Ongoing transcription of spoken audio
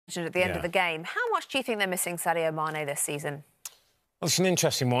at the end of the game. How much do you think they're missing Sadio Mane this season? Well, it's an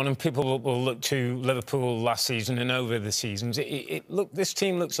interesting one, and people will look to Liverpool last season and over the seasons. This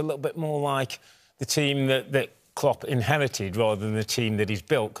team looks a little bit more like the team that Klopp inherited rather than the team that he's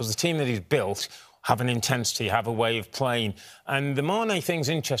built, because the team that he's built have an intensity, have a way of playing. And the Mane thing's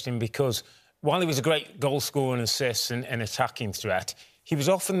interesting because while he was a great goal scorer and assists and attacking threat, he was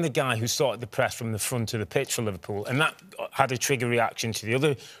often the guy who started the press from the front of the pitch for Liverpool, and that had a trigger reaction to the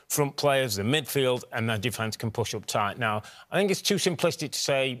other front players, the midfield, and their defence can push up tight. Now, I think it's too simplistic to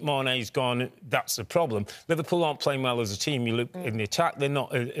say Mane's gone, that's the problem. Liverpool aren't playing well as a team. You look in the attack, they're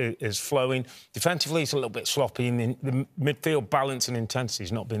not as flowing. Defensively, it's a little bit sloppy, and the midfield balance and intensity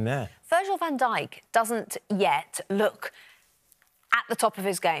has not been there. Virgil van Dijk doesn't yet look at the top of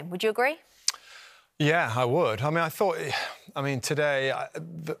his game. Would you agree? Yeah, I would. I mean, today, I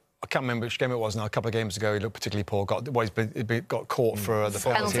can't remember which game it was now. A couple of games ago, he looked particularly poor. He got caught for the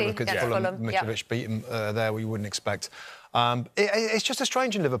penalty because Fulham, Mitrovic beat him there, where you wouldn't expect. It's just a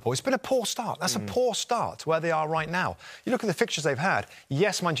strange in Liverpool. It's been a poor start. That's a poor start where they are right now. You look at the fixtures they've had.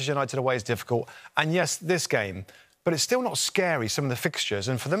 Yes, Manchester United away is difficult, and yes, this game. But it's still not scary, some of the fixtures.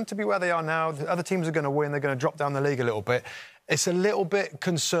 And for them to be where they are now, the other teams are going to win. They're going to drop down the league a little bit. It's a little bit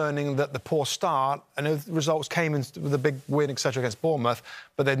concerning that the poor start, and the results came in with a big win, etc., against Bournemouth,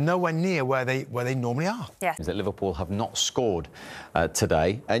 but they're nowhere near where they normally are. Yeah. Is that Liverpool have not scored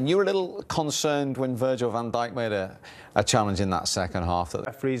today. And you were a little concerned when Virgil van Dijk made a challenge in that second half. The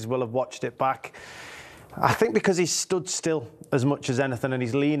referees will have watched it back. I think because he's stood still as much as anything, and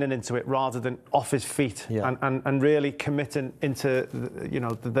he's leaning into it rather than off his feet, and really committing into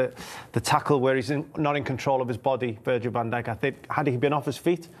the tackle where he's not in control of his body. Virgil van Dijk, I think, had he been off his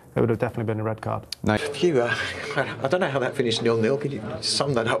feet, it would have definitely been a red card. No. Hugh, I don't know how that finished 0-0. Could you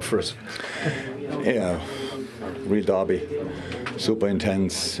sum that up for us? Yeah, real derby, super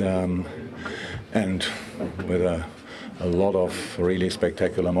intense, and with a lot of really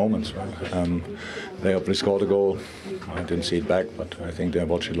spectacular moments. They obviously scored a goal. I didn't see it back, but I think they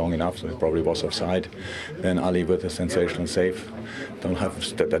watched it long enough, so it probably was offside. Then Ali with a sensational save.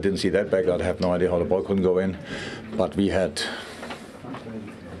 I didn't see that back. I have no idea how the ball couldn't go in. But we had,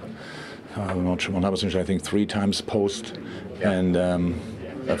 I'm not sure, 100% sure, I think 3 times post, and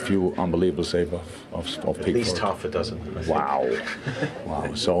a few unbelievable saves of Pickford. At least half a dozen. Wow.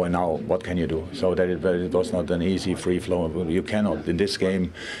 Wow. So now what can you do? So that it was not an easy free flow. You cannot, in this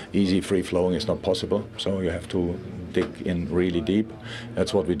game, easy free flowing is not possible. So you have to dig in really deep.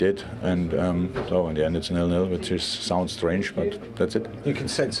 That's what we did. And so in the end it's 0-0, which sounds strange, but that's it. You can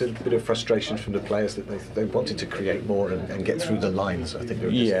sense a bit of frustration from the players that they wanted to create more and get through the lines. I think.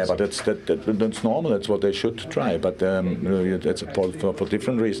 Yeah, but that's normal. That's what they should try. But that's for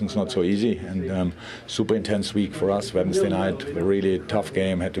different reasons not so easy. And super intense week for us. Wednesday night, a really tough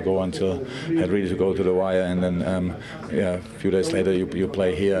game. Had really to go to the wire, and then a few days later you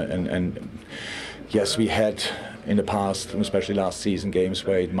play here. And yes, we had in the past, especially last season, games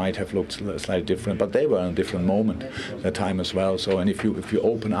where it might have looked slightly different, but they were in a different moment that time as well. So, and if you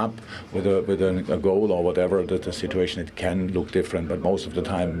open up with a goal or whatever, the situation, it can look different. But most of the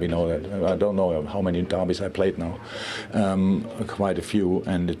time, we know that. I don't know how many derbies I played now, quite a few,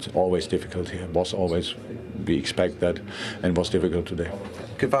 and it's always difficult here. It was always, we expect that, and it was difficult today.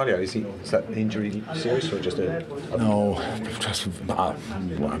 Carvalho, is that injury serious or just a? No,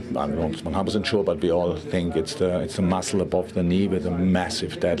 I'm not 100% sure, but we all think it's the muscle above the knee with a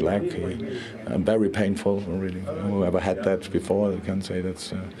massive dead leg. Very painful, really. Whoever had that before, I can say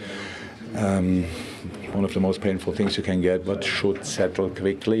that's one of the most painful things you can get, but should settle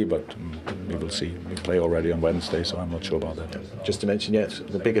quickly. But we will see. We play already on Wednesday, so I'm not sure about that. Just to mention, yes,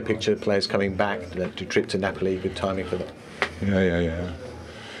 the bigger picture, players coming back, the trip to Napoli, good timing for that.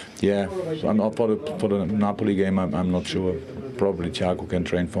 Yeah, so I'm not for the Napoli game. I'm not sure. Probably Thiago can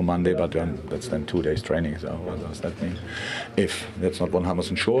train for Monday, but that's then 2 days training. So what does that mean? If that's not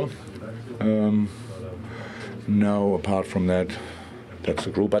 100% sure. No, apart from that, that's the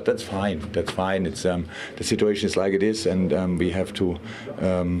group. But that's fine. That's fine. It's the situation is like it is, and we have to.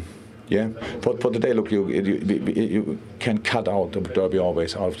 For today, look, you can cut out the derby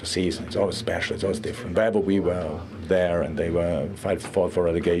always out of the season. It's always special. It's always different. Wherever we were there, and they were fought for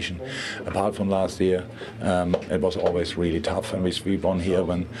relegation. Apart from last year, it was always really tough, and we won here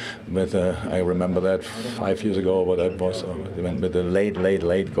I remember that 5 years ago. What that was with a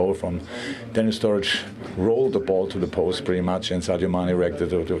late goal from Dennis Sturridge, rolled the ball to the post pretty much, and Sadio Mane reacted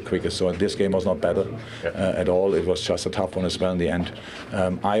to it quickest. So this game was not better at all. It was just a tough one as well in the end.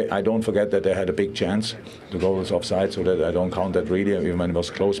 I don't forget that they had a big chance. The goal was offside, so that I don't count that really, even when it was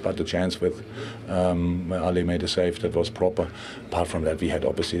close. But the chance with where Ali made a save. save, that was proper. Apart from that, we had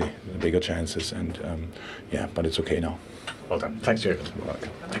obviously bigger chances, and yeah, but it's okay now. Well done. Thanks, Jurgen. You're welcome.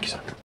 Thank you, sir.